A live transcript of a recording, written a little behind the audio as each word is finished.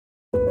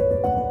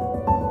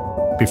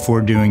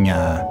Before doing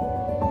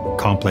a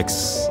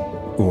complex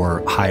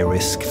or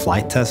high-risk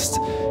flight test,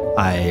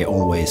 I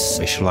always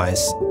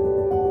visualize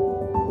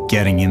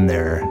getting in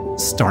there,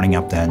 starting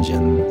up the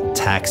engine,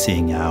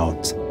 taxiing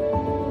out,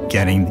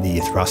 getting the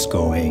thrust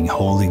going,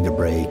 holding the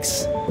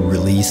brakes,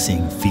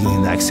 releasing,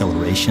 feeling the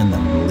acceleration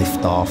and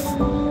lift off.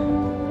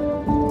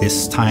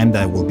 This time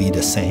that will be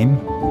the same.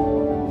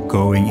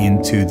 Going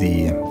into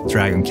the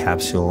Dragon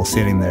capsule,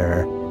 sitting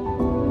there,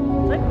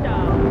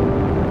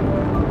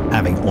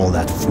 having all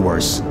that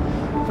force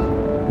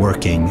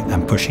working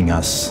and pushing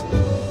us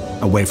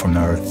away from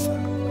Earth,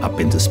 up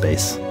into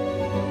space.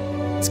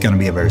 It's going to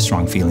be a very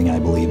strong feeling, I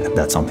believe.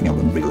 That's something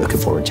I'm really looking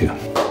forward to.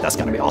 That's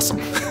going to be awesome.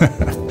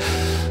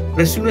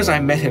 As soon as I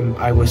met him,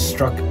 I was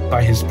struck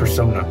by his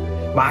persona.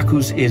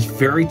 Marcus is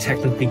very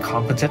technically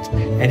competent,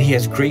 and he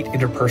has great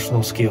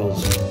interpersonal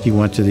skills. He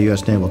went to the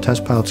U.S. Naval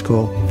Test Pilot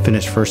School,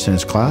 finished first in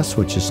his class,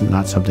 which is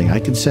not something I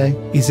could say.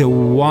 He's a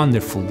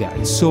wonderful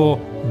guy, so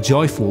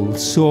joyful,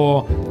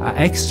 so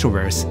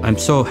extrovert. I'm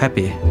so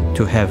happy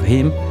to have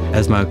him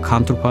as my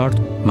counterpart.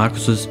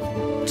 Marcus is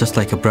just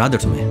like a brother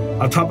to me.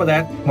 On top of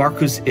that,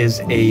 Marcus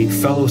is a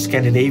fellow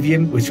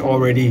Scandinavian, which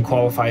already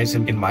qualifies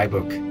him in my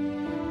book.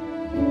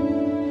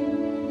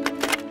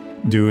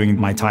 Doing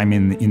my time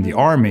in the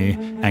Army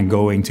and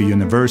going to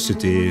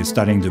university,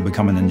 studying to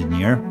become an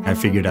engineer, I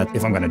figured that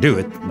if I'm going to do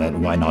it,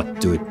 then why not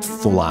do it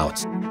full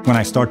out? When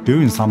I start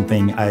doing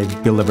something, I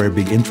build a very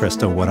big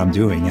interest of what I'm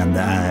doing, and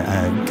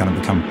I kind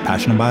of become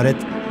passionate about it.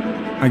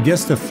 I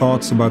guess the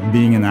thoughts about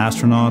being an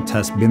astronaut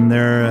has been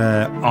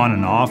there on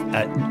and off,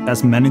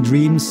 as many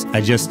dreams.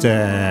 I just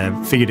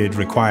figured it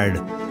required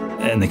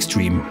an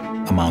extreme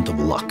amount of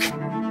luck.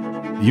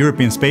 The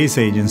European Space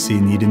Agency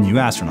needed new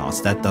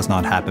astronauts. That does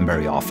not happen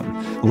very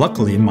often.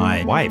 Luckily,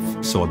 my wife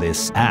saw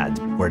this ad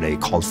where they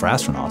called for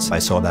astronauts. I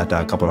saw that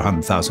a couple of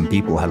 100,000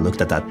 people had looked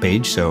at that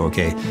page, so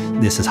okay,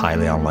 this is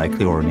highly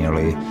unlikely or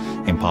nearly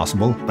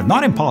impossible, but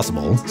not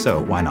impossible, so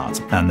why not?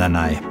 And then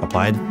I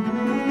applied,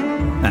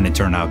 and it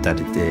turned out that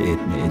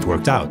it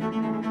worked out.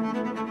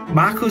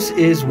 Marcus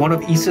is one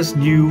of ESA's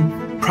new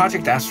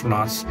project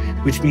astronauts,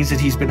 which means that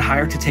he's been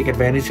hired to take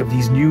advantage of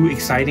these new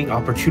exciting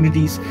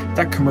opportunities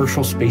that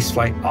commercial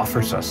spaceflight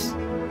offers us.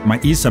 My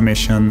ESA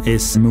mission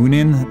is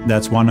Moonin.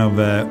 That's one of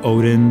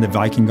Odin, the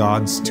Viking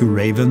god's two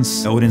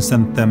ravens. Odin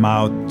sent them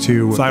out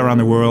to fly around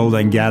the world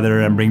and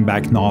gather and bring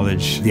back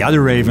knowledge. The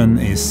other raven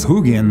is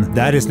Hugin.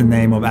 That is the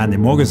name of Andy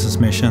Mogens'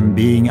 mission,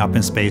 being up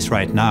in space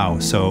right now.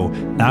 So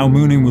now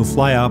Moonin will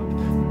fly up,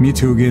 meet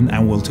Hugin,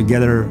 and we'll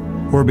together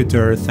orbit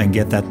Earth and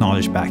get that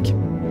knowledge back.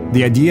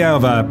 The idea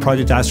of a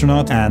project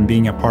astronaut and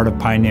being a part of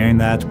pioneering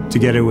that,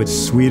 together with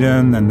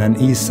Sweden and then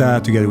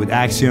ESA, together with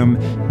Axiom,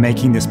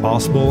 making this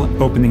possible,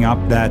 opening up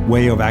that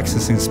way of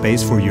accessing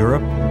space for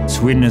Europe.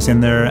 Sweden is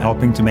in there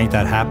helping to make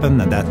that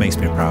happen, and that makes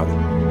me proud.